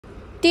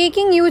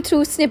Taking you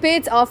through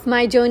snippets of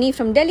my journey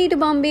from Delhi to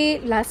Bombay.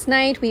 Last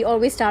night, we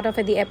always start off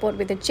at the airport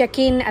with a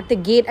check-in at the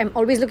gate. I'm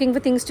always looking for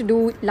things to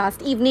do.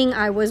 Last evening,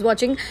 I was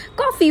watching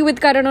Coffee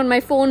with Karan on my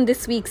phone,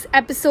 this week's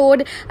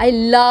episode. I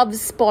love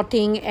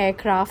spotting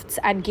aircrafts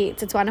at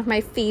gates. It's one of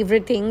my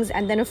favorite things.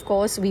 And then, of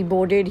course, we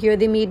boarded here.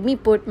 They made me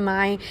put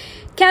my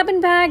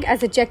cabin bag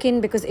as a check-in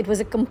because it was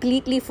a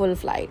completely full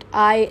flight.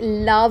 I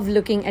love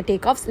looking at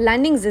takeoffs,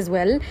 landings as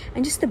well,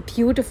 and just the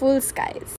beautiful skies.